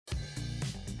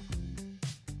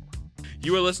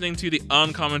You are listening to the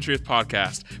Uncommon Truth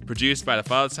podcast, produced by the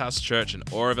Father's House Church in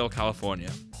Oroville,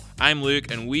 California. I'm Luke,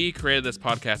 and we created this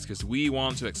podcast because we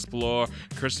want to explore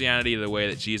Christianity the way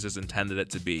that Jesus intended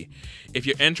it to be. If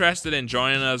you're interested in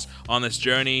joining us on this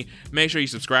journey, make sure you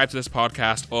subscribe to this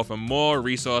podcast, or for more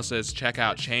resources, check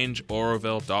out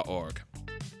changeoroville.org.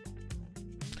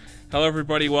 Hello,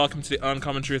 everybody. Welcome to the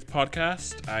Uncommon Truth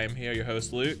podcast. I am here, your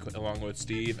host, Luke, along with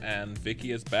Steve, and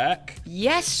Vicky is back.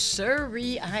 Yes,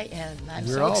 sirree, I am. I'm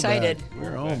so excited. Back.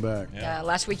 We're all back. Yeah.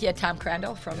 Last week you had Tom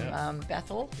Crandall from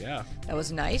Bethel. Yeah. That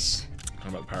was nice.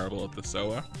 Talking about the parable of the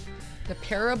sower. The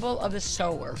parable of the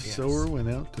sower. The sower went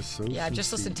out to sow. Yeah, I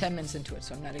just listened 10 minutes into it,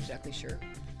 so I'm not exactly sure.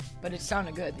 But it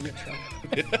sounded good, the intro.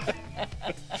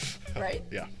 Right?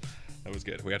 Yeah. That was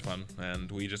good. We had fun,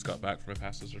 and we just got back from a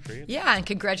pastor's retreat. Yeah, and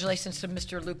congratulations to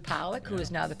Mr. Luke Pollock, who is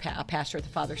now the pastor at the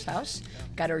Father's House.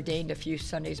 Got ordained a few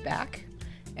Sundays back,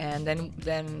 and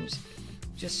then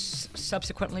just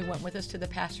subsequently went with us to the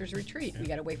pastor's retreat. We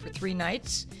got away for 3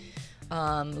 nights.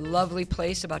 Lovely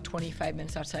place, about 25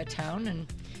 minutes outside town,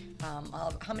 and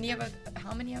how many of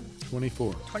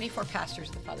 24. 24 pastors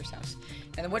at the Father's House.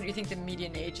 And what do you think the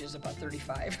median age is? About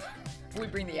 35. We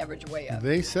bring the average way up.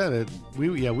 They said it. We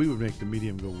would make the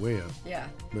medium go way up. Yeah.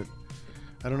 But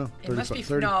I don't know. It must be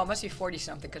 30. No, it must be 40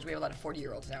 something because we have a lot of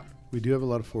 40-year-olds now. We do have a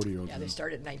lot of 40-year-olds. Yeah, they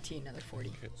started at 19, now they're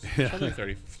 40. It's probably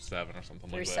 37 or something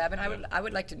 37. like that. I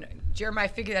would like to know. Jeremiah,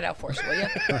 figure that out for us, will you?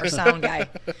 Our sound guy.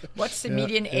 What's the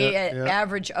median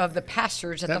average of the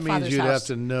pastors at the Father's House? That means you'd have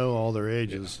to know all their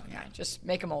ages. Yeah, just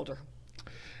make them older.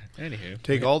 Anywho.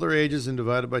 Take all their ages and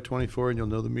divide it by 24, and you'll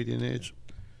know the median age.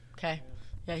 Okay.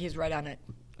 Yeah, he's right on it.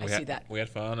 I see that. We had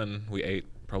fun, and we ate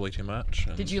probably too much.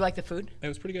 Did you like the food? It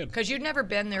was pretty good. Because you'd never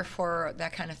been there for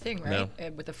that kind of thing, right?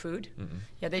 No. With the food? Mm-mm.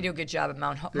 Yeah, they do a good job at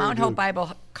Mount Hope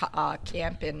Bible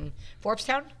Camp in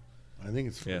Forbstown. I think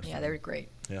it's Yeah. Yeah, they're great.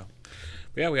 Yeah.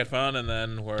 But yeah, we had fun, and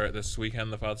then this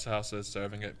weekend the Father's House is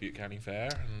serving at Butte County Fair.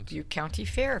 And Butte County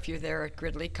Fair. If you're there at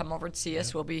Gridley, come over and see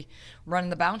us. We'll be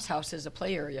running the bounce house as a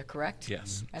play area, correct?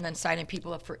 Yes. And then signing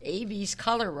people up for AV's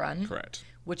Color Run. Correct.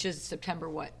 Which is September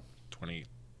what? 24th.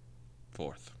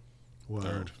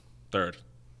 wow. Third.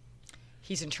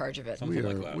 He's in charge of it. Something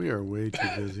like that. We are way too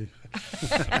busy.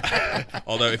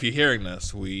 Although, if you're hearing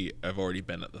this, we have already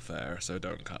been at the fair, so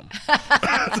don't come.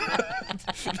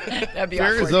 That'd be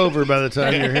Fair awkward. is over by the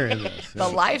time you're hearing this. The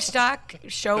livestock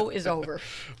show is over.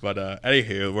 But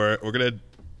anywho, we're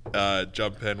gonna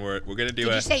jump in. We're gonna do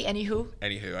Did you say anywho?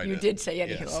 Anywho, I You did say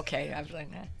anywho. Yes. Okay, I was like,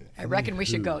 I reckon we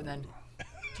should go then.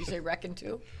 Did you say reckon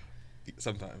too?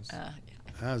 Sometimes.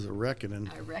 How's it reckoning?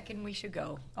 I reckon we should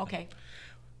go. Okay.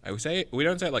 We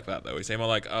don't say it like that though. We say more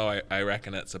like, oh, I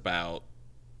reckon it's about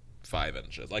 5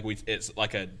 inches. Like it's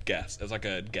like a guess. It's like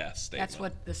a guess statement. That's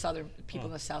what the southern people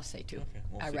in the south say too. Okay,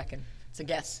 we'll I see. reckon. It's a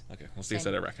guess. Okay, well, Steve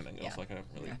said a reckoning. Yeah. Like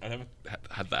I never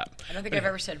had that. I don't think I've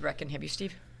ever said reckon. Have you,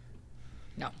 Steve?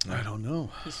 No. I don't know.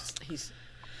 He's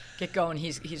get going.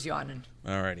 He's yawning.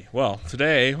 Alrighty. Well,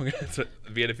 today we're going to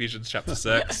be in Ephesians chapter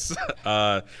 6.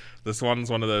 This one's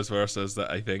one of those verses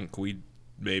that I think we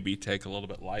maybe take a little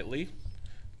bit lightly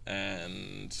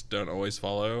and don't always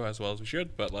follow as well as we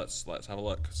should. But let's have a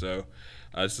look. So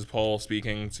this is Paul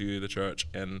speaking to the church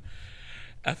in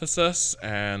Ephesus,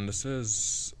 and this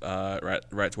is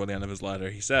right toward the end of his letter.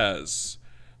 He says,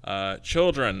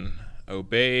 "Children,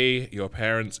 obey your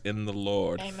parents in the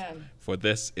Lord. Amen. For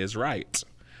this is right.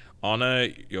 Honor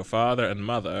your father and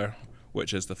mother,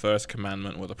 which is the first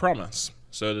commandment with a promise,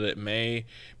 so that it may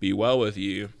be well with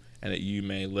you and that you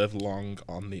may live long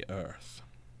on the earth."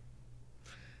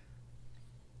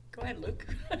 Go ahead, Luke.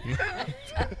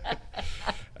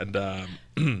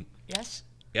 And Yes.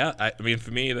 yeah, I mean,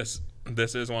 for me, this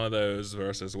is one of those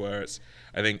verses where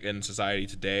I think in society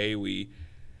today we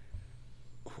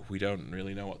don't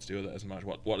really know what to do with it as much.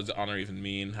 What does honor even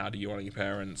mean? How do you honor your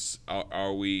parents?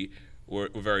 We're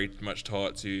very much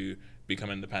taught to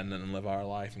become independent and live our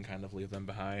life and kind of leave them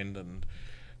behind, and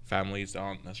families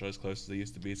aren't necessarily as close as they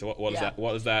used to be. So what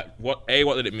is that? What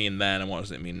did it mean then, and what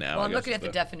does it mean now? Well, I'm looking at the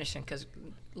definition because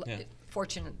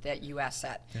fortunate that you asked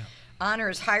that. Yeah. Honor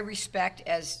is high respect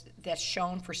that's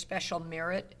shown for special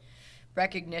merit,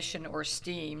 recognition, or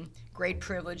esteem, great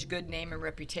privilege, good name, and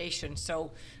reputation.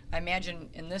 So I imagine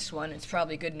in this one, it's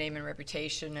probably good name and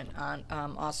reputation, and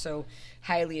also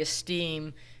highly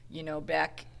esteem. You know,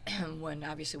 back when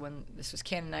this was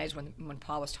canonized, when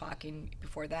Paul was talking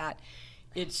before that,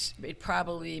 it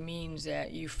probably means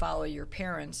that you follow your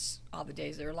parents all the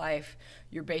days of their life.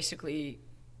 You're basically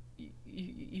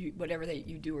you whatever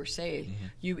you do or say.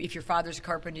 Mm-hmm. If your father's a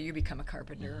carpenter, you become a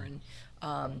carpenter,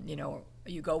 mm-hmm. and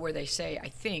you go where they say. I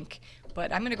think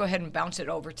But I'm going to go ahead and bounce it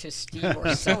over to Steve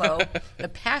Orsillo, the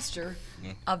pastor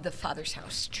of the Father's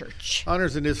House Church. Honor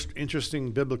is an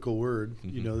interesting biblical word.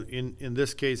 You know, in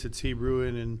this case it's Hebrew,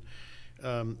 and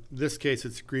in this case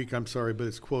it's Greek. I'm sorry, but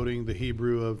it's quoting the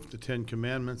Hebrew of the Ten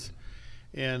Commandments,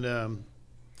 and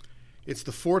it's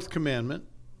the fourth commandment.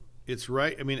 It's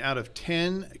right. I mean, out of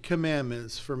 10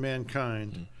 commandments for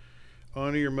mankind,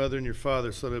 honor your mother and your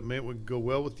father, so that it may go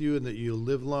well with you and that you'll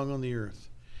live long on the earth.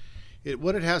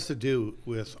 What it has to do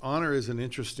with honor is an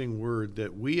interesting word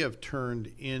that we have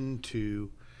turned into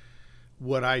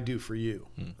what I do for you.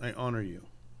 I honor you.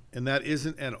 And that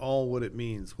isn't at all what it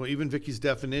means. Well, even Vicky's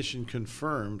definition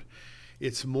confirmed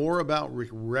it's more about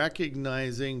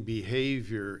recognizing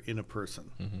behavior in a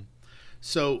person.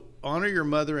 So honor your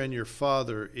mother and your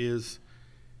father is,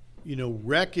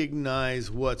 recognize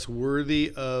what's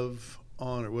worthy of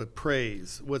honor, what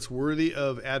praise, what's worthy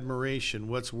of admiration,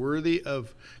 what's worthy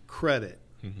of credit.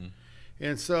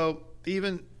 And so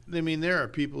there are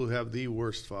people who have the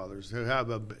worst fathers, who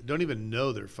don't even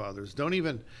know their fathers,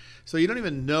 so you don't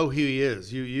even know who he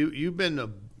is.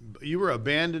 You were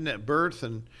abandoned at birth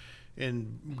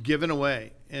and given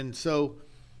away. And so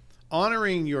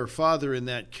honoring your father in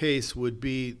that case would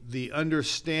be the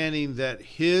understanding that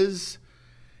his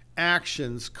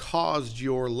actions caused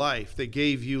your life. They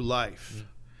gave you life.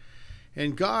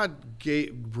 And God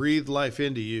breathed life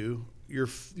into you. Your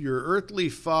earthly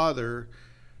father,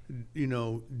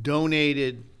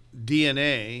 donated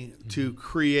DNA to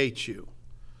create you.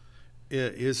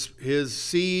 His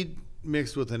seed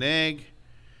mixed with an egg.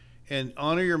 And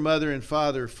honor your mother and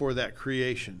father for that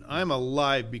creation. I'm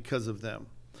alive because of them.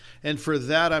 And for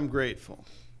that, I'm grateful.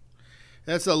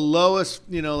 That's the lowest,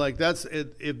 that's,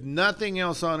 if nothing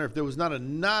else on earth, if there was not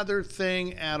another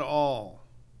thing at all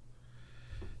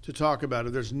to talk about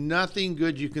it, there's nothing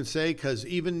good you can say, because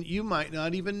even you might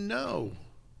not even know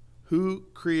who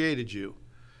created you.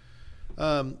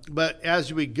 But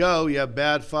as we go, you have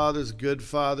bad fathers, good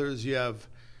fathers, you have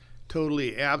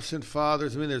totally absent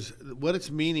fathers. What it's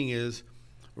meaning is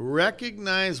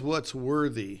recognize what's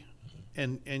worthy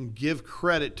and give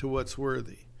credit to what's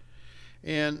worthy.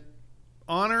 And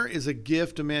honor is a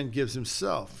gift a man gives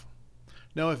himself.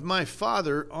 Now, if my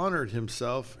father honored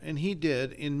himself, and he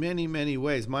did in many, many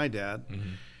ways, my dad,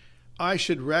 I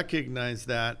should recognize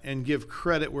that and give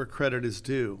credit where credit is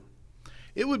due.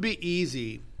 It would be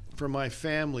easy for my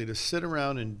family to sit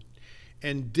around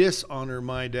and dishonor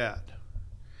my dad.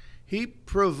 He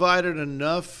provided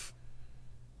enough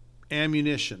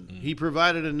ammunition. He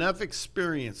provided enough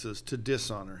experiences to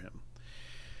dishonor him.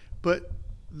 But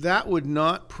that would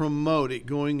not promote it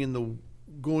going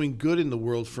good in the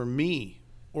world for me,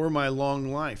 or my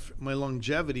long life. My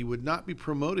longevity would not be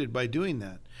promoted by doing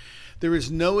that. There is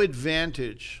no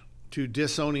advantage to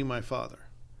disowning my father.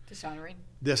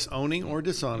 Disowning or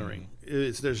dishonoring.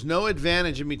 There's no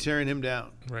advantage in me tearing him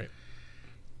down. Right.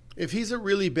 If he's a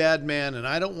really bad man and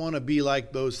I don't want to be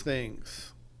like those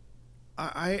things,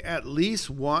 I at least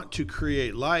want to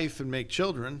create life and make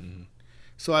children.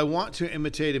 So I want to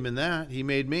imitate him in that. He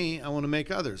made me. I want to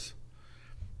make others.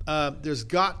 There's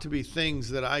got to be things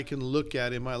that I can look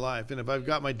at in my life. And if I've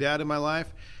got my dad in my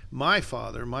life, my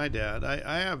father, my dad,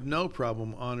 I have no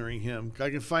problem honoring him. I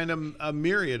can find a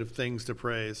myriad of things to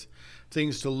praise,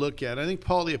 things to look at. I think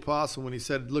Paul the Apostle, when he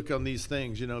said, look on these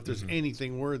things, if there's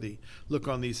anything worthy, look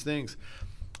on these things.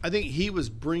 I think he was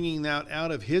bringing that out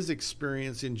of his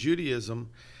experience in Judaism,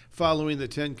 following the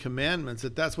Ten Commandments,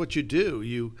 that's what you do.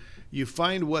 You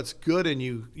find what's good and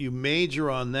you major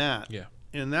on that. Yeah.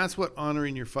 And that's what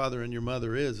honoring your father and your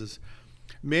mother is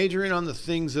majoring on the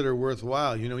things that are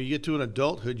worthwhile. You get to an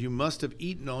adulthood, you must have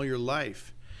eaten all your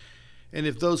life. And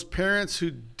if those parents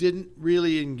who didn't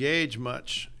really engage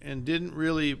much and didn't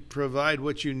really provide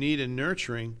what you need in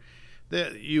nurturing,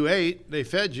 that you ate, they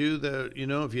fed you,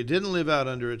 if you didn't live out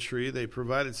under a tree, they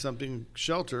provided something,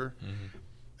 shelter.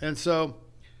 And so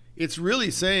it's really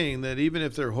saying that even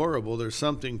if they're horrible, there's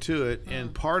something to it.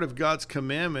 And part of God's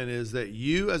commandment is that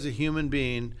you as a human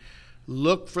being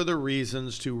look for the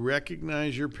reasons to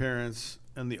recognize your parents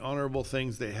and the honorable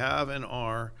things they have and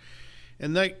are.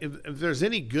 And that if there's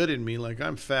any good in me, like I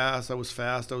was fast, I was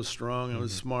strong, I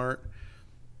was smart.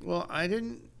 Well, I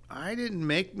didn't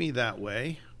make me that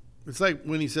way. It's like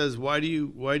when he says, why do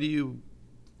you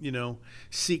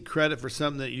seek credit for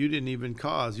something that you didn't even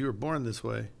cause? You were born this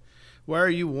way. Why are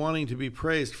you wanting to be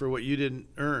praised for what you didn't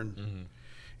earn?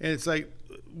 And it's like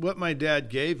what my dad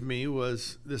gave me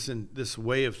was this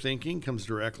way of thinking comes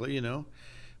directly,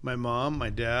 My mom, my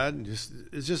dad,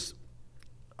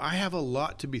 I have a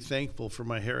lot to be thankful for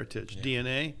my heritage,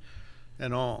 DNA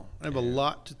and all. I have a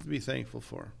lot to be thankful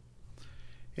for.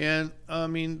 And I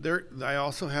mean, I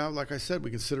also have, like I said,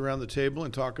 we can sit around the table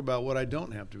and talk about what I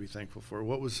don't have to be thankful for,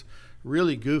 what was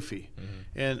really goofy.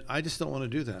 And I just don't want to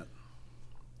do that.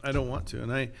 I don't want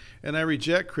to. And I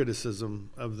reject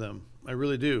criticism of them. I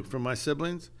really do, from my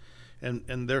siblings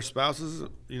and their spouses,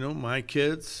 my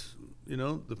kids,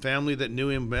 the family that knew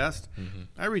him best.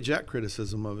 I reject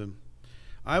criticism of him.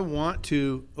 I want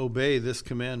to obey this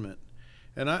commandment.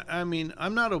 And I mean,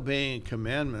 I'm not obeying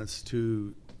commandments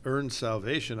to earn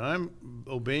salvation. I'm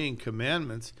obeying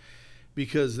commandments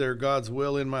because they're God's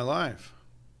will in my life.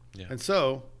 Yeah. And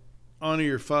so, honor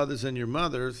your fathers and your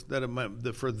mothers,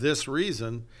 for this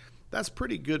reason, that's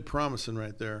pretty good promising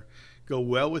right there. Go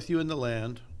well with you in the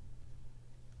land.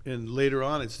 And later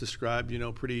on it's described,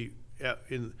 even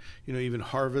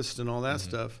harvest and all that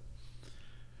stuff.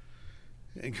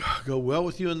 And go well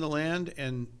with you in the land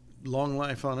and long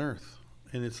life on earth.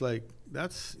 And it's like,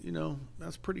 that's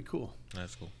pretty cool.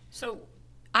 That's cool. So,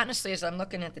 honestly, as I'm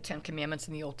looking at the Ten Commandments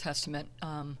in the Old Testament,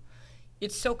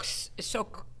 it's so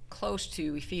close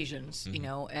to Ephesians,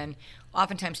 and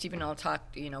oftentimes Stephen and I'll talk,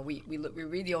 we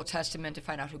read the Old Testament to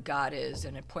find out who God is,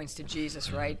 and it points to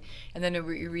Jesus, right? And then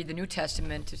we read the New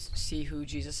Testament to see who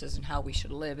Jesus is and how we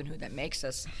should live and who that makes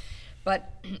us.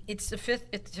 But it's the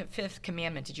fifth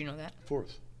commandment. Did you know that? Fourth.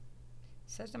 It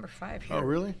says number 5 here. Oh,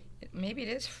 really? Maybe it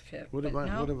is fifth.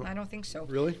 I don't think so.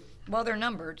 Really? Well, they're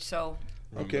numbered, so.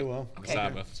 Okay, well. Okay.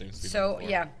 Sabbath seems to be So, before.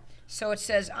 yeah. So it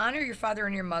says, honor your father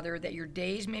and your mother, that your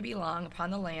days may be long upon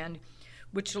the land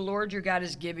which the Lord your God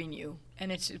is giving you.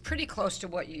 And it's pretty close to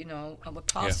what, what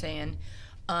Paul's saying.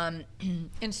 And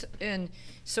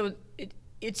so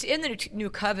it's in the new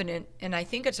covenant, and I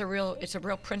think it's a real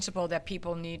principle that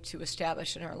people need to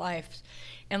establish in our lives.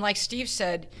 And like Steve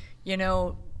said,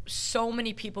 so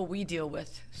many people we deal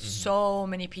with, so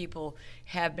many people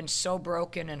have been so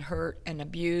broken and hurt and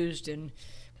abused and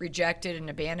rejected and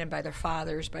abandoned by their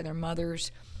fathers, by their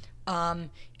mothers. And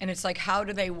it's like, how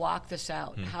do they walk this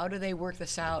out? How do they work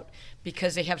this out?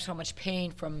 Because they have so much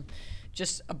pain from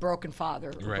just a broken father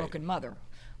or broken mother.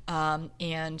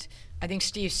 And I think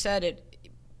Steve said it.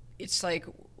 It's like,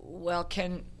 well,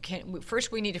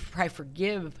 first we need to probably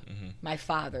forgive my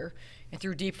father, and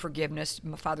through deep forgiveness,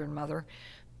 my father and mother,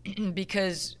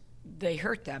 because they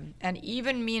hurt them. And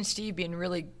even me and Steve being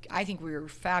really, I think we were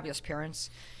fabulous parents.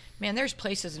 Man, there's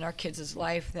places in our kids'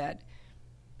 life that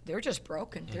they're just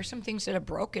broken. There's some things that are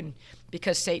broken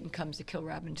because Satan comes to kill,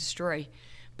 rob, and destroy.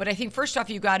 But I think first off,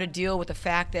 you got to deal with the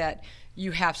fact that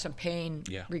you have some pain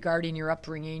regarding your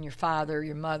upbringing, your father,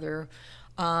 your mother.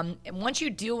 And once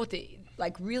you deal with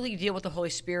really deal with the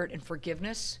Holy Spirit and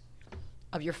forgiveness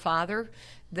of your father,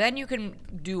 then you can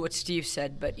do what Steve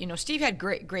said. But, Steve had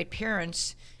great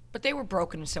parents, but they were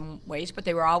broken in some ways, but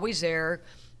they were always there.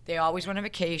 They always went on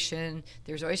vacation.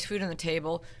 There's always food on the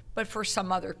table. But for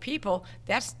some other people,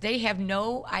 they have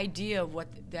no idea of what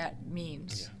that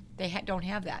means. They don't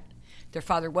have that. Their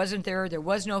father wasn't there. There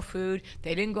was no food.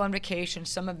 They didn't go on vacation.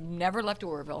 Some have never left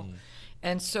Oroville.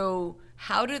 And so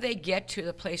how do they get to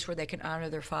the place where they can honor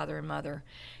their father and mother?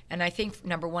 And I think,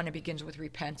 number one, it begins with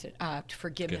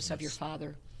forgiveness of your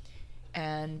father.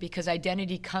 And because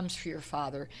identity comes from your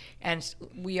father. And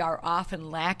we are often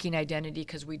lacking identity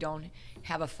because we don't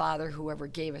have a father who ever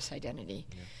gave us identity.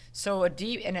 So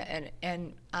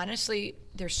and honestly,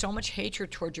 there's so much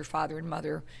hatred towards your father and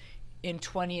mother in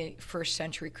 21st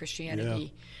century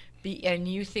Christianity. And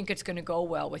you think it's going to go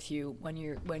well with you when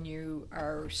you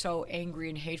are so angry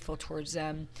and hateful towards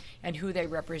them and who they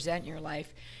represent in your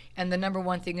life. And the number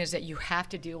one thing is that you have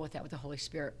to deal with that with the Holy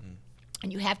Spirit.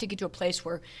 And you have to get to a place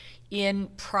where in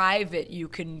private you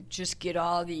can just get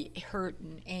all the hurt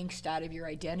and angst out of your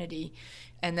identity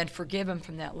and then forgive them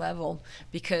from that level.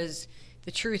 Because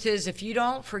the truth is, if you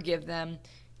don't forgive them,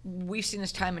 we've seen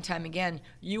this time and time again,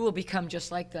 you will become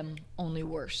just like them, only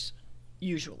worse,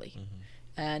 usually.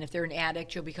 And if they're an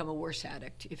addict, you'll become a worse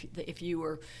addict. If you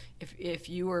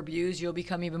were abused, you'll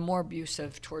become even more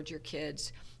abusive towards your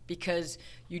kids because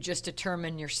you just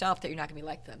determine yourself that you're not going to be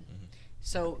like them.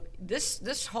 So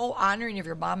this whole honoring of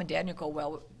your mom and dad, and you'll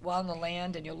go well in the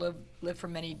land, and you'll live for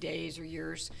many days or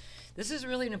years. This is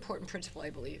really an important principle, I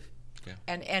believe.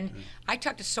 And I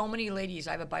talk to so many ladies.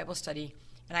 I have a Bible study.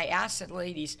 And I asked the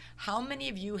ladies, how many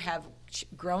of you have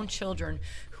grown children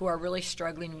who are really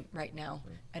struggling right now?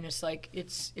 And it's like,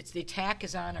 it's the attack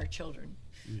is on our children.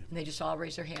 And they just all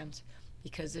raise their hands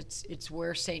because it's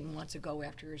where Satan wants to go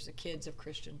after is the kids of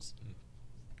Christians.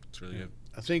 It's really good.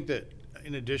 I think that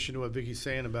in addition to what Vicky's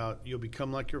saying about you'll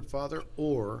become like your father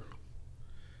or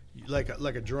like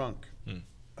a drunk.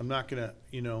 I'm not going to,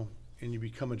 and you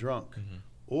become a drunk.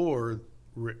 Or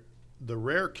the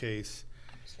rare case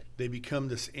they become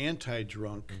this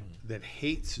anti-drunk that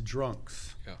hates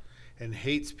drunks Yeah. and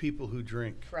hates people who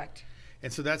drink. Correct.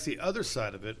 And so that's the other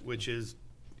side of it, which is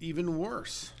even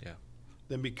worse Yeah.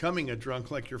 than becoming a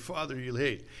drunk like your father you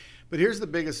hate. But here's the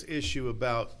biggest issue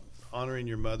about honoring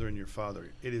your mother and your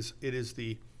father. It is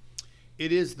the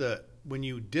when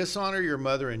you dishonor your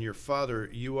mother and your father,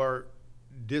 you are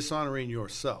dishonoring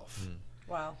yourself.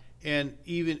 Wow. And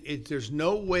there's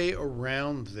no way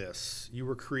around this. You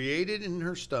were created in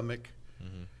her stomach.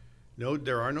 No,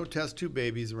 there are no test tube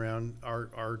babies around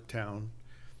our town.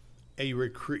 And you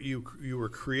were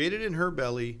created in her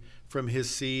belly from his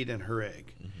seed and her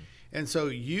egg. And so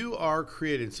you are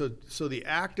created. So the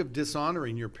act of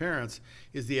dishonoring your parents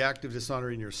is the act of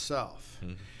dishonoring yourself.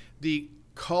 The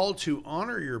call to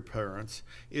honor your parents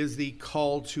is the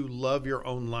call to love your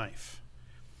own life,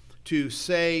 to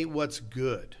say what's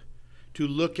good, to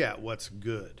look at what's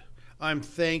good. I'm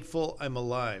thankful I'm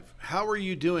alive. How are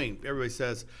you doing? Everybody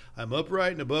says, I'm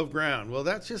upright and above ground. Well,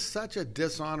 that's just such a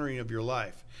dishonoring of your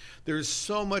life. There's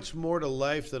so much more to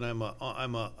life than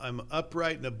I'm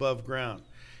upright and above ground.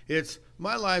 It's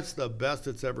my life's the best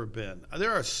it's ever been.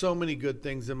 There are so many good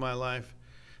things in my life.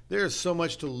 There's so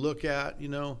much to look at,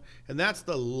 and that's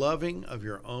the loving of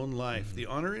your own life. The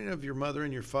honoring of your mother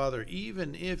and your father,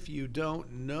 even if you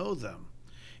don't know them,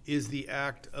 is the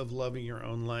act of loving your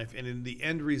own life. And in the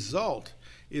end result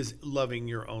is loving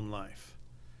your own life.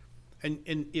 And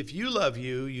if you love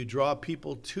you, you draw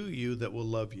people to you that will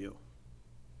love you.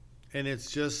 And it's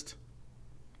just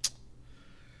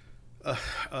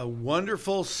a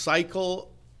wonderful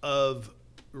cycle of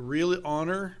real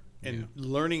honor and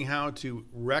learning how to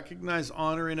recognize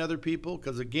honor in other people.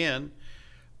 Because again,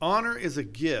 honor is a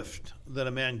gift that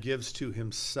a man gives to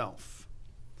himself.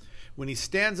 When he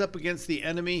stands up against the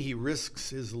enemy, he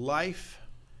risks his life,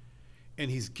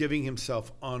 and he's giving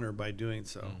himself honor by doing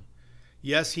so.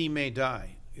 Yes, he may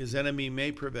die. His enemy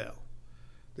may prevail.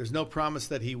 There's no promise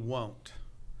that he won't.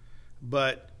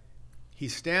 But he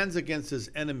stands against his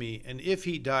enemy, and if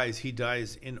he dies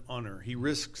in honor. He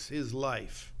risks his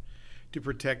life to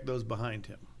protect those behind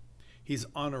him. He's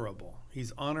honorable.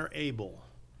 He's honorable.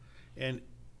 And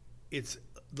it's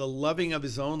the loving of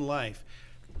his own life.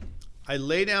 I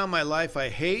lay down my life I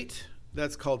hate,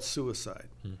 that's called suicide.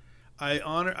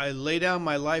 I lay down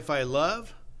my life I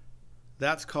love,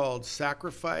 that's called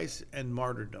sacrifice and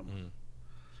martyrdom.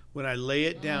 When I lay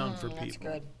it down for people. That's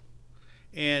good.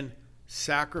 And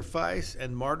sacrifice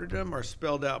and martyrdom are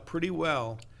spelled out pretty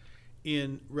well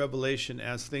in Revelation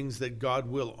as things that God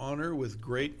will honor with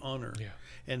great honor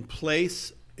and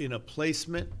place in a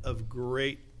placement of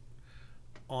great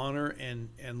honor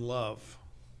and love.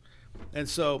 And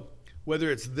so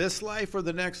whether it's this life or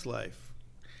the next life,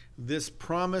 this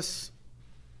promise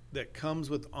that comes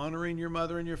with honoring your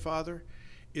mother and your father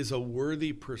is a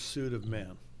worthy pursuit of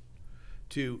man.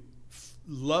 To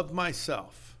love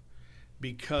myself,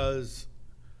 because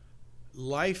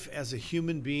life as a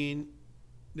human being,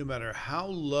 no matter how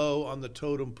low on the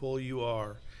totem pole you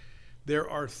are, there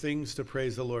are things to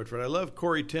praise the Lord for. I love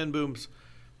Corrie ten Boom's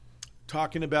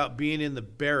talking about being in the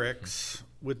barracks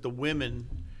with the women,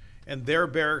 and their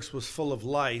barracks was full of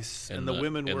lice, and the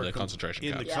women were in the concentration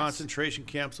in camps. the concentration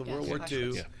camps of World War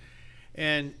II, Yeah.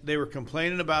 and they were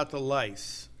complaining about the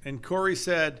lice. And Corrie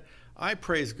said, I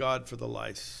praise God for the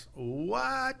lice.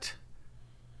 What?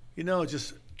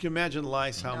 Just can you imagine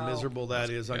lice, how miserable that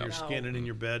is on your skin and in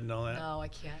your bed and all that? No, I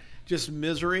can't. Just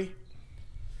misery.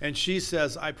 And she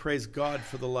says, I praise God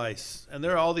for the lice. And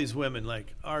there are all these women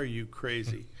like, are you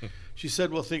crazy? She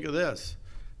said, well, think of this.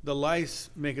 The lice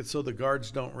make it so the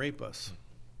guards don't rape us.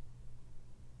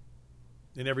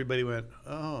 And everybody went,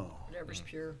 oh. Whatever's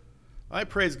pure. I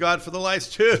praise God for the lice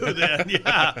too then.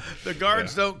 The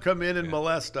guards don't come in and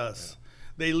molest us.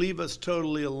 They leave us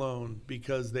totally alone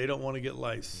because they don't want to get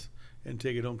lice and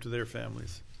take it home to their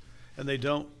families. And they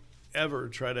don't ever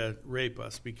try to rape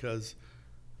us because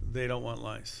they don't want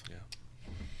lice.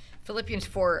 Philippians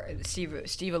 4,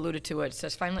 Steve alluded to it. It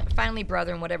says, finally,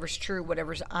 brethren, whatever's true,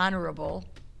 whatever's honorable,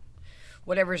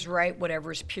 whatever's right,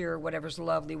 whatever's pure, whatever's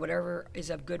lovely, whatever is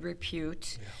of good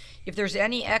repute, if there's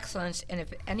any excellence and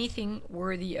if anything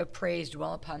worthy of praise,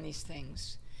 dwell upon these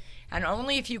things. And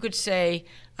only if you could say,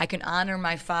 I can honor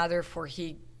my father for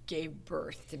he gave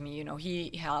birth to me.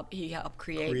 He helped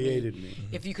created me.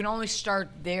 If you can only start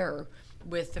there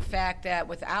with the fact that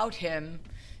without him,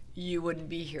 you wouldn't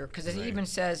be here, because it even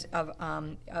says of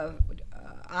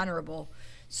honorable.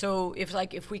 So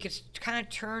if we could kind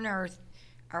of turn our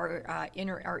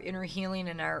inner healing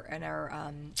and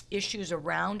our issues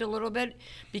around a little bit,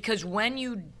 because when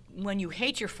you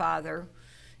hate your father,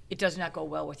 it does not go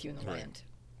well with you in the land.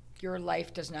 your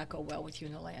life does not go well with you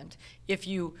in the land. If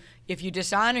you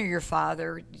dishonor your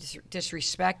father,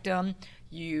 disrespect him,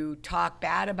 you talk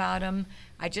bad about him,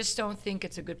 I just don't think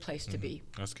it's a good place to be.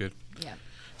 That's good. Yeah.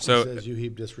 So It says you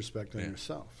heap disrespect on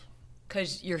yourself.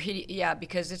 Because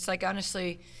because it's like,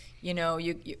 honestly, you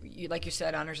like you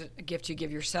said, honor's a gift you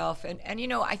give yourself, and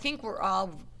I think we're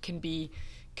all can be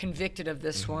convicted of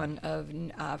this one of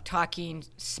talking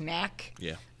smack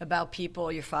about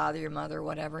people, your father, your mother,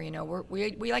 whatever.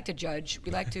 We like to judge.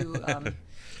 We like to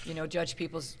judge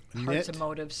people's hearts and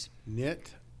motives.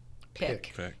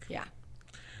 Pick. Yeah.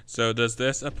 So does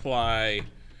this apply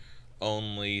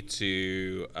only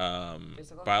to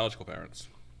biological parents?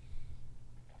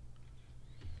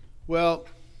 Well,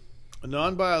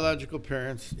 non-biological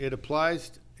parents, it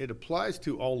applies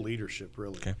to all leadership,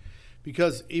 really. Okay.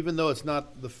 Because even though it's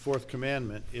not the fourth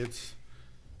commandment, it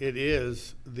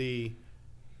is the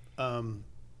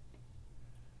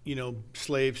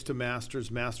slaves to masters,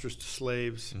 masters to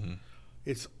slaves.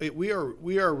 Mm-hmm.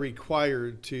 We are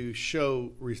required to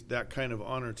show that kind of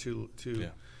honor to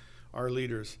our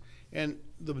leaders. And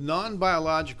the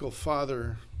non-biological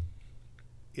father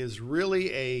is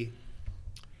really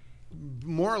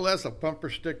more or less a bumper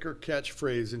sticker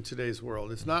catchphrase in today's world.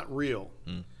 It's not real.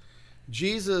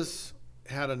 Jesus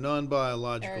had a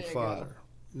non-biological father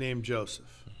named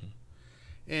Joseph. Mm-hmm.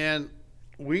 And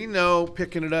we know,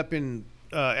 picking it up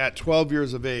at 12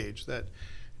 years of age, that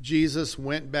Jesus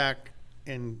went back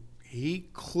and he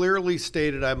clearly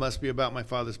stated, I must be about my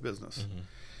father's business. Mm-hmm.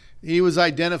 He was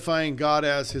identifying God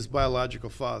as his biological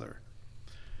father.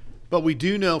 But we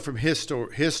do know from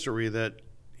history that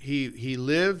he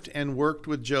lived and worked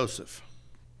with Joseph.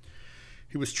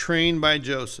 He was trained by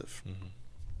Joseph. Mm-hmm.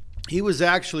 He was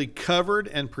actually covered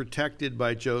and protected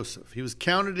by Joseph. He was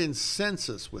counted in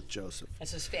census with Joseph.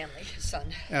 As his family, his son.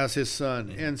 As his son.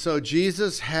 Mm-hmm. And so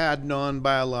Jesus had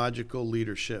non-biological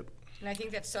leadership. And I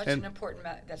think that's so important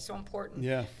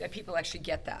that people actually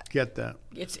get that.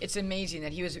 It's amazing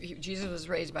that Jesus was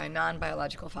raised by a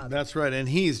non-biological father. That's right. And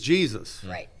he's Jesus.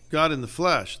 Right. God in the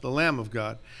flesh, the Lamb of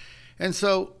God. And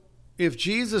so if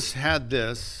Jesus had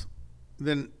this,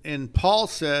 and Paul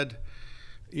said,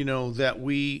 that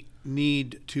we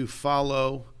need to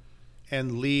follow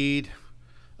and lead.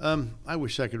 I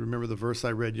wish I could remember the verse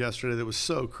I read yesterday that was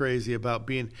so crazy about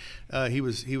being. He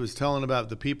was telling about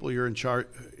the people who are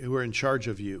in charge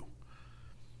of you,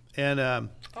 and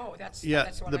that's he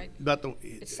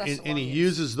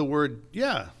uses the word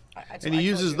and he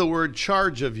uses the word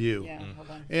charge of you. Yeah, hold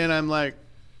on. And I'm like,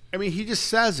 he just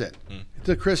says it. It's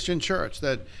a Christian church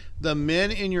that the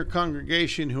men in your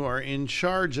congregation who are in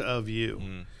charge of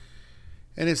you.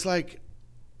 And it's like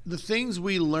the things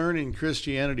we learn in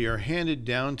Christianity are handed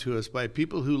down to us by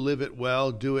people who live it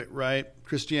well, do it right,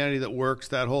 Christianity that works,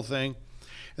 that whole thing.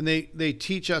 And they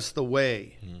teach us the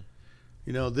way.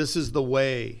 This is the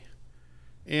way.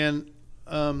 And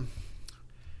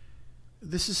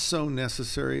this is so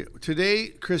necessary. Today,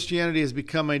 Christianity has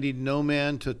become, I need no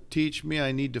man to teach me.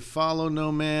 I need to follow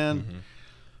no man. Mm-hmm.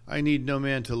 I need no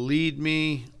man to lead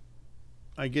me.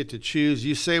 I get to choose.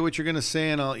 You say what you're going to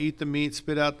say, and I'll eat the meat,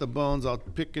 spit out the bones. I'll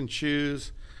pick and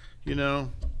choose, And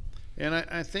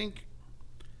I think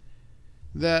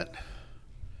that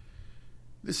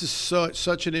this is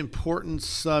such an important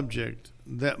subject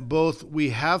that both we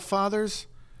have fathers,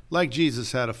 like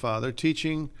Jesus had a father,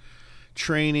 teaching,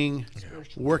 training,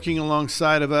 working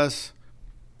alongside of us,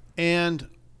 and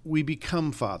we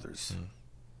become fathers.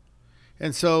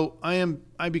 And so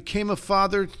I became a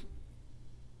father.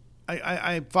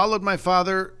 I followed my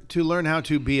father to learn how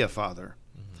to be a father.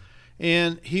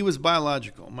 And he was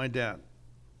biological, my dad.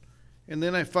 And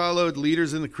then I followed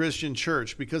leaders in the Christian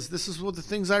church because this is what the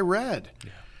things I read.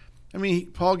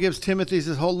 Paul gives Timothy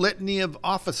his whole litany of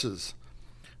offices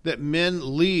that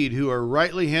men lead who are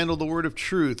rightly handle the word of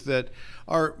truth, that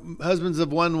are husbands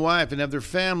of one wife and have their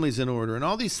families in order, and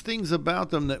all these things about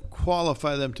them that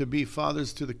qualify them to be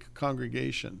fathers to the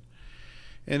congregation.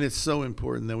 And it's so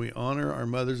important that we honor our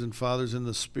mothers and fathers in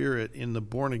the spirit, in the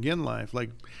born-again life. Like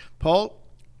Paul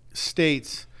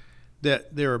states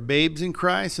that there are babes in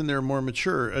Christ and there are more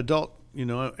mature adult.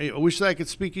 I wish that I could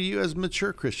speak to you as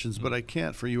mature Christians, but I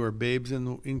can't, for you are babes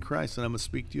in Christ, and I must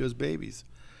speak to you as babies.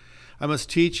 I must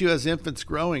teach you as infants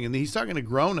growing. And he's talking to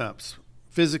grown-ups,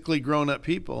 physically grown-up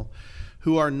people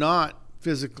who are not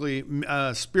physically,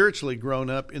 spiritually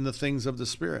grown up in the things of the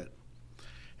Spirit.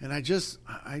 And I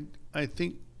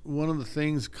think one of the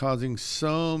things causing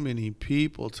so many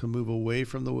people to move away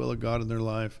from the will of God in their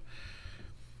life,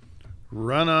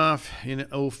 run off in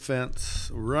offense,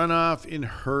 run off in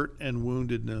hurt and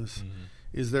woundedness,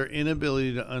 is their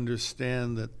inability to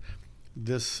understand that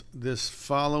this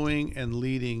following and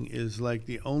leading is like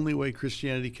the only way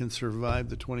Christianity can survive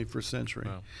the 21st century.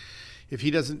 Wow. If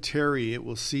he doesn't tarry, it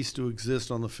will cease to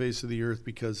exist on the face of the earth,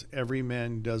 because every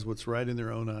man does what's right in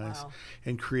their own eyes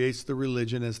and creates the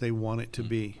religion as they want it to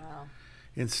be,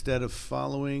 instead of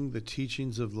following the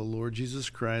teachings of the Lord Jesus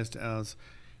Christ as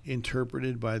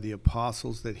interpreted by the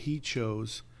apostles that he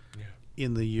chose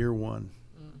in the year 1.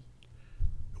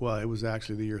 Well, it was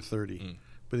actually the year 30,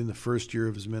 but in the first year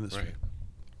of his ministry. Right.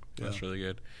 That's really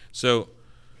good. So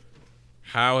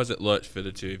how has it looked for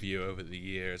the two of you over the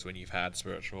years when you've had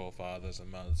spiritual fathers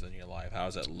and mothers in your life? How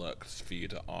has it looked for you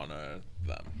to honor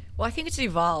them? Well, I think it's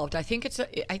evolved. I think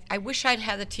I wish I'd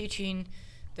had the teaching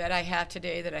that I have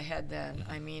today that I had then.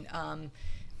 I mean,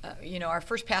 our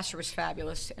first pastor was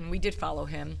fabulous, and we did follow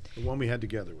him. The one we had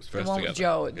together was The one with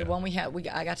Joe, the one we had,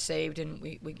 I got saved, and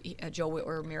Joe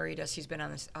Whitwer married us. He's been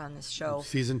on this show.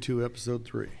 Season 2, episode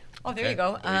 3. Oh, there you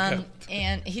go.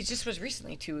 And he just was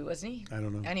recently too, wasn't he? I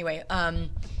don't know. Anyway,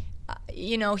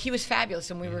 he was fabulous,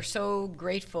 and we were so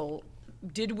grateful.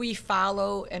 Did we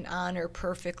follow and honor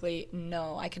perfectly?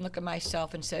 No. I can look at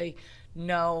myself and say,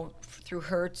 no, through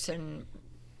hurts and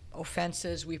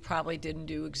offenses, we probably didn't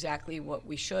do exactly what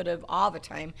we should have all the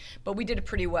time, but we did it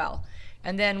pretty well.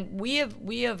 And then we have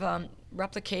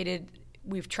replicated.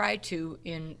 We've tried to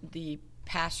in the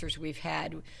pastors we've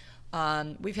had.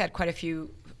 We've had quite a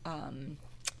few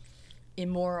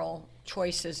immoral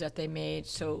choices that they made.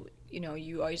 So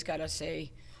you always got to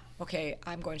say, okay,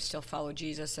 I'm going to still follow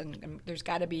Jesus, and there's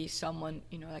got to be someone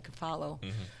that can follow.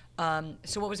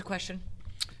 So what was the question?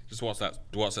 Just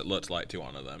what's it looked like to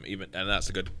honor them? And that's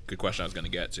a good question I was going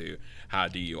to get to. How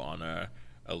do you honor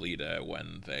a leader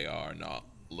when they are not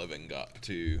living up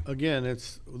to? Again,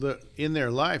 it's in their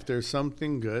life there's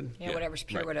something good. Yeah, whatever's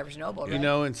pure, whatever's noble. Right?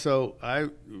 And so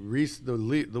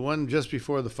the one just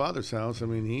before the Father's house. I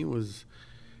mean,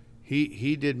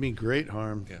 he did me great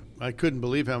harm. Yeah. I couldn't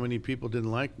believe how many people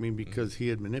didn't like me because he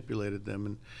had manipulated them.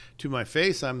 And to my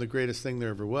face, I'm the greatest thing there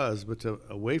ever was. But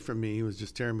away from me, he was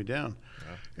just tearing me down.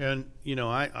 Yeah. And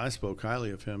I spoke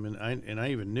highly of him, and I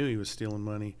even knew he was stealing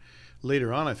money.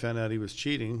 Later on, I found out he was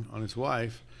cheating on his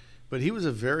wife, but he was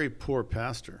a very poor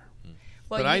pastor.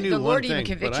 Well, but I knew the one Lord thing. even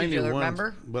convicted you,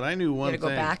 remember? But I knew one thing. You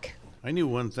gotta go back. I knew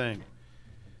one thing.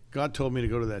 God told me to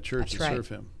go to that church and serve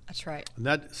him. That's right.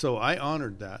 And so I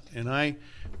honored that, and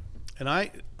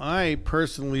I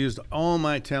personally used all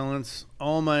my talents,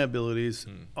 all my abilities,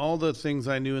 all the things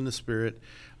I knew in the Spirit.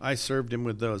 I served him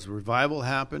with those. Revival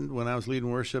happened when I was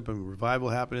leading worship, and revival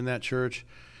happened in that church.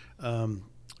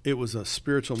 It was a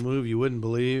spiritual move you wouldn't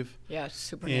believe. Yeah, it's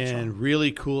supernatural. And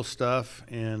really cool stuff.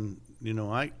 And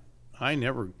I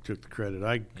never took the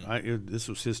credit. This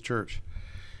was his church.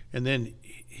 And then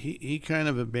he kind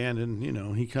of abandoned,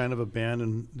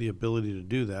 the ability to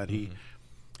do that.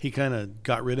 He kind of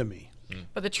got rid of me.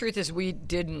 But the truth is, we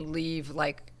didn't leave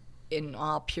like in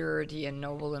all purity and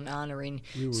noble and honoring.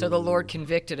 So the Lord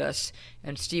convicted us,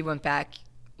 and Steve went back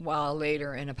a while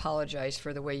later and apologized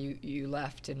for the way you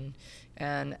left. And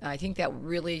I think that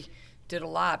really did a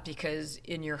lot, because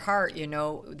in your heart,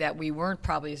 that we weren't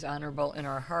probably as honorable in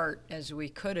our heart as we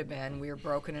could have been. We were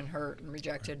broken and hurt and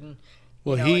rejected, and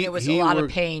it was a lot of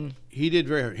pain. He did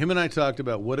very hard. Him and I talked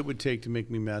about what it would take to make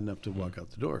me mad enough to walk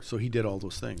out the door. So he did all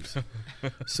those things.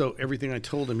 So everything I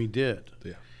told him, he did.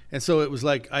 Yeah. And so it was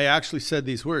like I actually said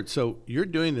these words. So you're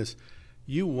doing this.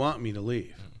 You want me to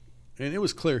leave. And it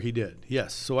was clear he did.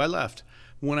 Yes. So I left.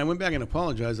 When I went back and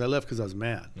apologized, I left because I was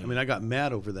mad. I mean, I got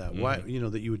mad over that. Why,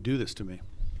 that you would do this to me.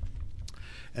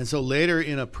 And so later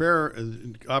in a prayer,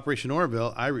 Operation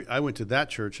Orville, I went to that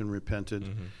church and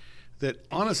repented. That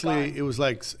honestly, it was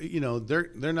like,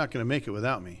 they're not going to make it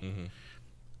without me.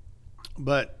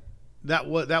 But that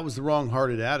was the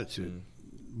wrong-hearted attitude.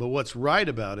 But what's right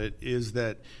about it is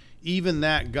that even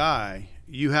that guy,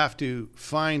 you have to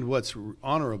find what's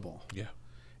honorable. Yeah.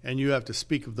 And you have to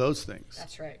speak of those things.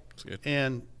 That's right. That's good.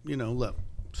 And, look.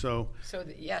 So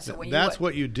when that's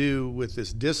what you do with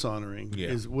this dishonoring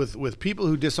is with people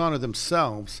who dishonor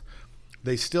themselves,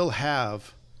 they still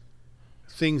have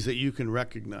things that you can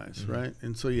recognize, right?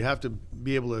 And so you have to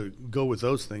be able to go with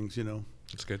those things,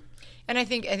 That's good. And I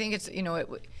think it's, we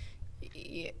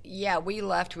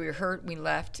left, we were hurt, we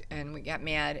left, and we got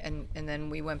mad, and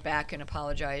then we went back and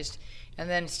apologized. And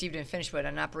then Steve didn't finish, but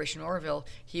on Operation Orville,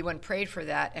 he went and prayed for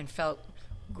that and felt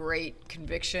great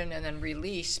conviction and then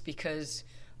release because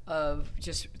of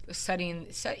just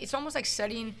it's almost like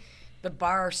setting the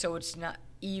bar so it's not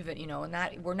even,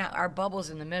 and our bubble's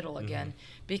in the middle again.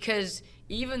 Because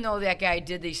even though that guy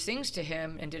did these things to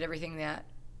him and did everything that,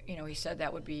 he said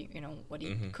that would be, what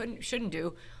he shouldn't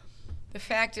do, The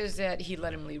fact is that he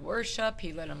let him lead worship.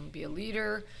 He let him be a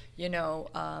leader.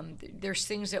 There's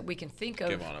things that we can think of.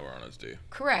 Give honor where honor's due.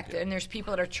 Correct. And there's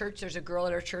people at our church. There's a girl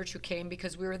at our church who came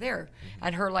because we were there.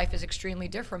 And her life is extremely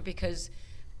different because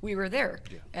we were there.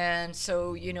 Yeah. And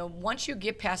so, once you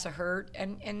get past a hurt,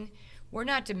 and we're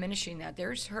not diminishing that.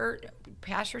 There's hurt.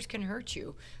 Pastors can hurt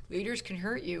you. Leaders can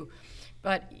hurt you.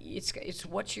 But it's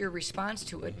what's your response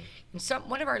to it. And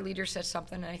one of our leaders said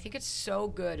something, and I think it's so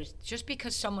good. It's just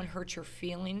because someone hurts your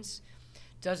feelings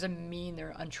doesn't mean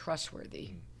they're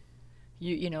untrustworthy.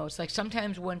 It's like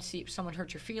sometimes when someone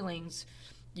hurts your feelings,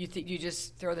 you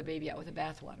just throw the baby out with the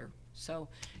bathwater. So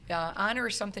honor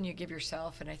is something you give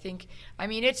yourself, and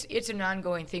it's an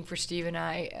ongoing thing for Steve and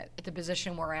I at the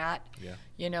position we're at. Yeah.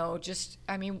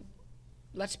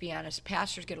 Let's be honest.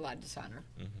 Pastors get a lot of dishonor.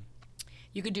 Mm-hmm.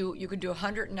 You could do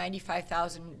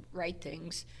 195,000 right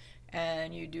things,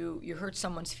 and you hurt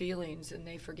someone's feelings, and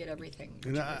they forget everything.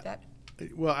 Would you like that?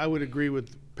 Well, I would agree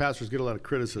with pastors get a lot of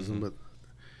criticism, but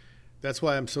that's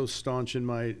why I'm so staunch in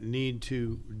my need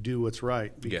to do what's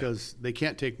right, because they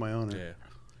can't take my honor. Yeah.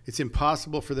 It's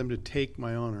impossible for them to take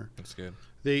my honor. That's good.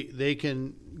 They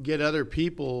can get other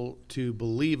people to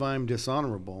believe I'm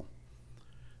dishonorable,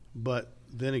 but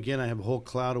then again, I have a whole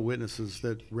cloud of witnesses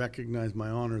that recognize my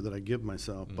honor that I give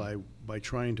myself by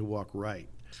trying to walk right.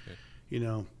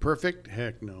 Perfect?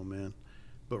 Heck no, man.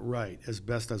 But right, as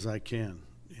best as I can.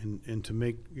 And to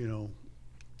make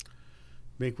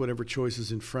whatever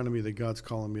choices in front of me that God's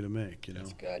calling me to make,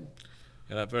 That's good.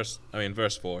 Yeah,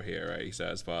 verse 4 here, right? He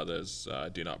says, "Fathers,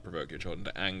 do not provoke your children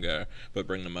to anger, but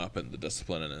bring them up in the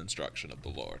discipline and instruction of the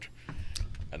Lord."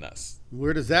 And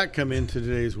where does that come into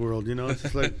today's world? It's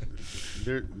just like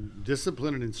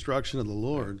discipline and instruction of the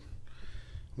Lord.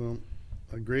 Well,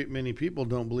 a great many people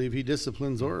don't believe He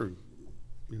disciplines or,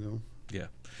 Yeah,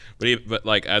 but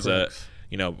like as corrects.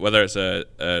 Whether it's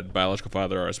a biological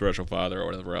father or a spiritual father or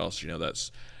whatever else,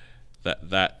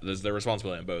 that there's the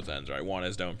responsibility on both ends, right? One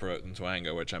is don't provoke them to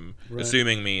anger, which I'm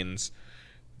assuming means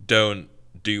don't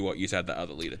do what you said that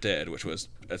other leader did, which was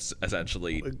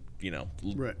essentially,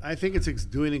 Right. I think it's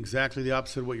doing exactly the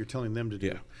opposite of what you're telling them to do.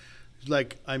 Yeah.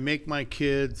 Like I make my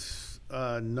kids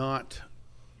not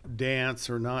dance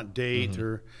or not date,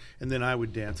 and then I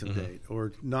would dance and date,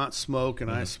 or not smoke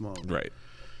and I smoke. Right.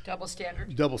 Double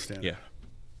standard. Yeah.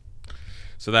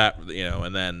 So that,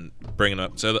 and then bringing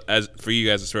up, so as for you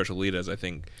guys as spiritual leaders, I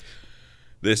think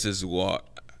this is what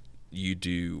you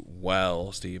do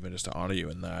well, Steve, and just to honor you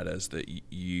in that is that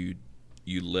you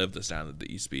live the standard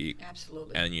that you speak.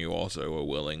 Absolutely. And you also are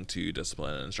willing to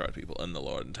discipline and instruct people in the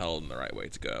Lord and tell them the right way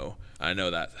to go. I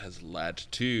know that has led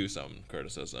to some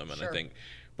criticism, and sure. I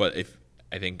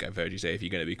think I've heard you say if you're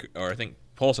going to be, or I think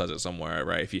Paul says it somewhere,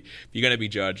 right? If you're going to be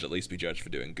judged, at least be judged for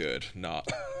doing good, not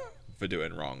for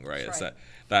doing wrong, right? That's it's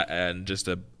that, and just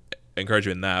to encourage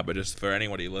you in that, but just for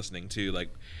anybody listening too, like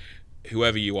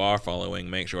whoever you are following,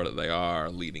 make sure that they are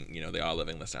leading, they are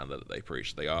living the standard that they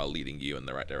preach. They are leading you in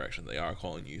the right direction. They are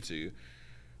calling you to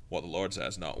what the Lord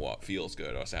says, not what feels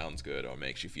good or sounds good or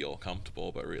makes you feel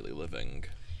comfortable, but really living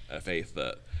a faith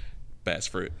that bears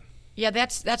fruit. Yeah,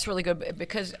 that's really good,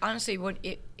 because honestly,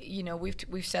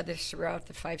 we've said this throughout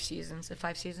the 5 seasons. The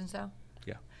 5 seasons, though.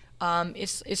 Yeah.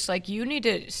 It's like you need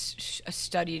to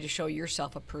study to show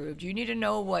yourself approved. You need to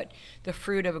know what the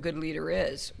fruit of a good leader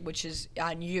is, which is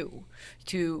on you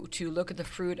to look at the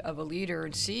fruit of a leader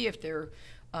and see if they're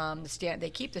they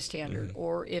keep the standard,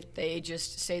 or if they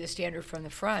just say the standard from the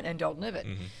front and don't live it.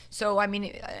 So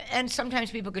and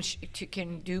sometimes people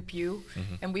can dupe you,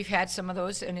 and we've had some of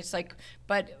those, and it's like,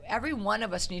 but every one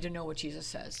of us need to know what Jesus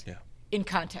says. Yeah. In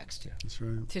context. Yeah. That's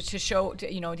right. To show,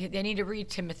 they need to read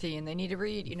Timothy, and they need to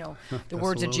read, the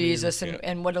words of Jesus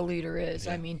and what a leader is.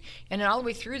 Yeah. And then all the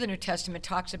way through the New Testament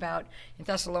talks about, in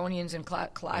Thessalonians and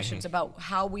Colossians, about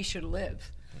how we should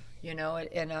live,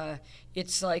 and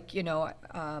it's like,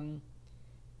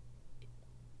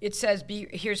 it says,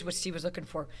 here's what Steve was looking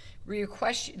for. We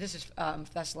request, this is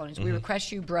Thessalonians, we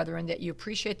request you, brethren, that you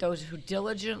appreciate those who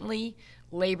diligently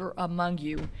labor among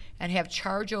you and have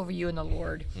charge over you in the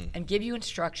Lord, and give you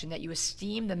instruction, that you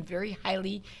esteem them very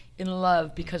highly in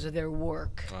love because of their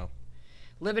work. Wow.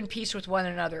 Live in peace with one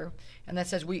another. And that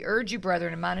says, we urge you,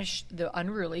 brethren, admonish the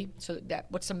unruly. So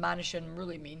what's admonish and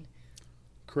unruly mean?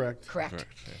 Correct. Yeah.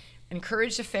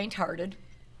 Encourage the faint-hearted,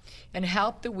 and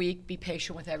help the weak. Be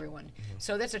patient with everyone.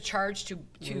 So that's a charge to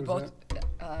both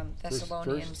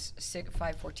Thessalonians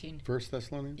 5:14. 1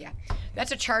 Thessalonians? Yeah.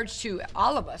 That's a charge to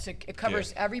all of us. It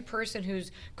covers every person who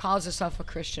calls himself a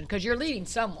Christian, because you're leading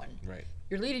someone. Right.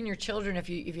 You're leading your children if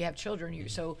you have children.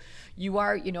 So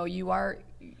you're this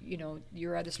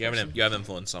person. You have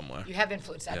influence somewhere. You have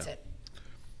influence. That's it.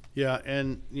 Yeah,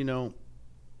 and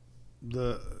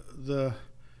the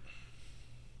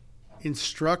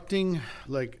instructing,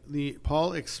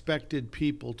 Paul expected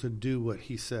people to do what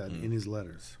he said in his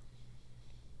letters.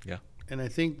 Yeah. And I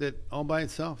think that all by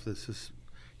itself,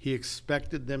 he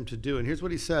expected them to do. And here's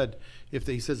what he said.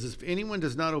 He says, if anyone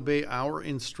does not obey our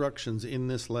instructions in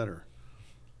this letter,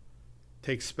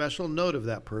 take special note of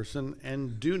that person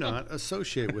and do not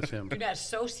associate with him. Do not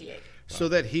associate. So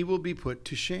that he will be put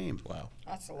to shame. Wow.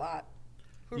 That's a lot.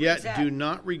 Yet do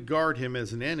not regard him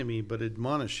as an enemy, but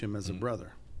admonish him as a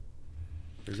brother.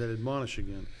 There's that admonish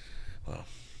again. Well,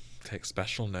 take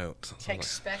special note. Take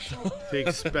special.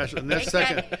 Take special. And that's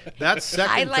second. That's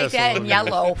second. I like that in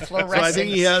yellow fluorescent. So I think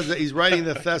he's writing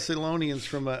the Thessalonians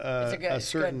from a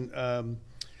certain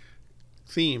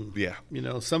theme. Yeah.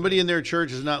 Somebody in their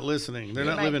church is not listening. They're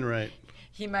not living right.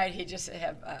 He just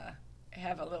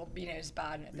have a little bee in his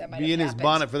bonnet. That might be in his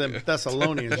bonnet for them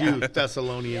Thessalonians. Yeah. You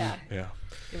Thessalonians. Yeah.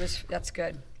 That's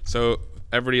good. So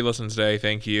everybody listening today,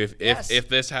 thank you. Yes. If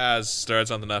this has stirred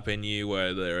something up in you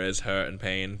where there is hurt and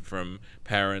pain from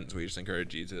parents, we just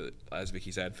encourage you to, as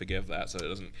Vicky said, forgive that so it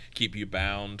doesn't keep you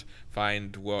bound.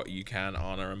 Find what you can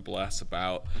honor and bless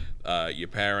about your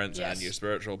parents and your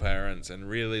spiritual parents, and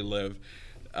really live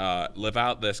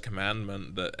out this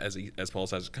commandment that, as Paul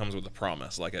says, comes with a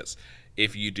promise. Like, it's,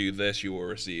 if you do this, you will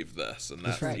receive this, and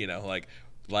that's right.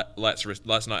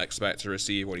 Let's not expect to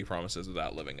receive what he promises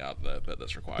without living out the bit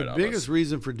that's required of us. The biggest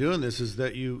reason for doing this is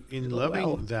that you love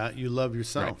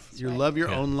yourself. Right. You love your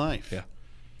own life. Yeah.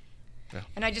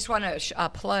 And I just want to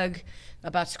plug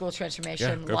about School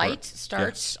Transformation. Light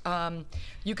starts. Yeah.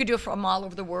 You could do it from all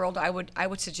over the world. I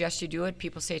would suggest you do it.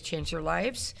 People say it changed their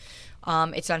lives.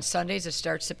 It's on Sundays. It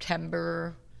starts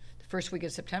September. First week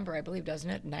of September, I believe, doesn't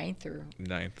it? 9th or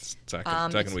 9th,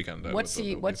 second weekend.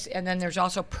 And then there's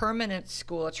also permanent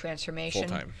School Transformation.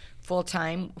 Full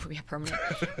time, permanent,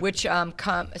 which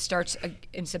starts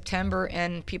in September,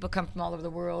 and people come from all over the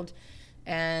world,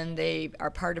 and they are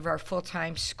part of our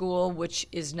full-time school, which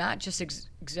is not just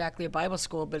exactly a Bible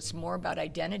school, but it's more about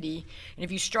identity. And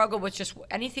if you struggle with just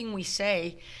anything we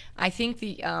say, I think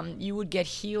you would get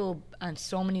healed on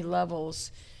so many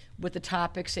levels with the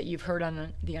topics that you've heard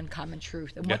on the Uncommon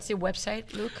Truth. And what's the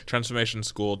website, Luke?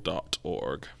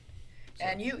 Transformationschool.org. So.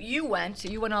 And you went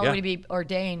all the way to be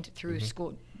ordained through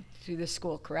school, through this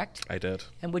school, correct? I did.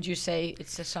 And would you say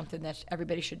it's just something that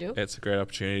everybody should do? It's a great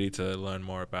opportunity to learn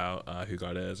more about who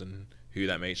God is and who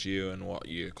that makes you and what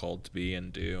you're called to be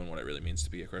and do and what it really means to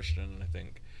be a Christian. I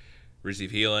think receive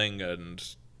healing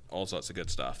and all sorts of good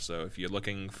stuff. So if you're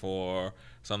looking for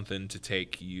something to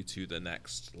take you to the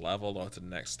next level or to the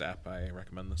next step, I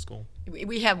recommend the school. We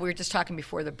were just talking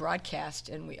before the broadcast,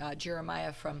 and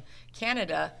Jeremiah from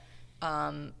Canada,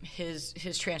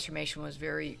 his transformation was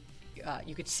very,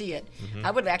 you could see it. Mm-hmm.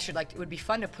 I would actually it would be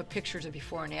fun to put pictures of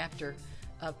before and after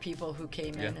of people who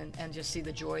came in and just see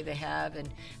the joy they have and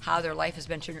how their life has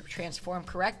been transformed.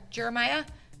 Correct, Jeremiah?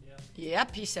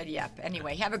 Yep, he said yep.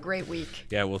 Anyway, have a great week.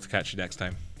 Yeah, we'll catch you next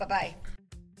time. Bye-bye.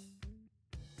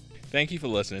 Thank you for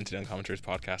listening to the Uncommon Truth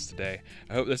podcast today.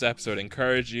 I hope this episode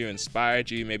encouraged you,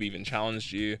 inspired you, maybe even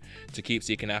challenged you to keep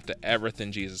seeking after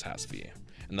everything Jesus has for you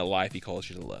and the life he calls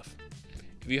you to live.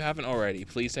 If you haven't already,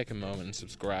 please take a moment and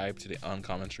subscribe to the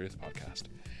Uncommon Truth podcast.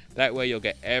 That way you'll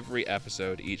get every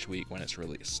episode each week when it's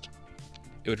released.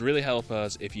 It would really help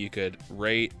us if you could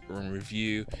rate and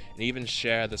review and even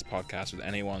share this podcast with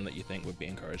anyone that you think would be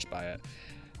encouraged by it.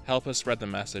 Help us spread the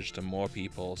message to more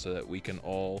people so that we can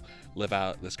all live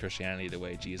out this Christianity the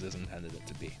way Jesus intended it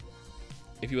to be.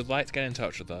 If you would like to get in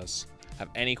touch with us, have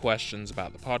any questions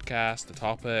about the podcast, the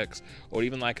topics, or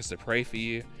even like us to pray for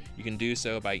you, you can do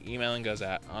so by emailing us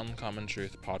at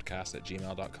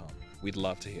uncommontruthpodcast@gmail.com. We'd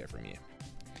love to hear from you.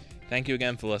 Thank you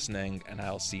again for listening, and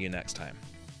I'll see you next time.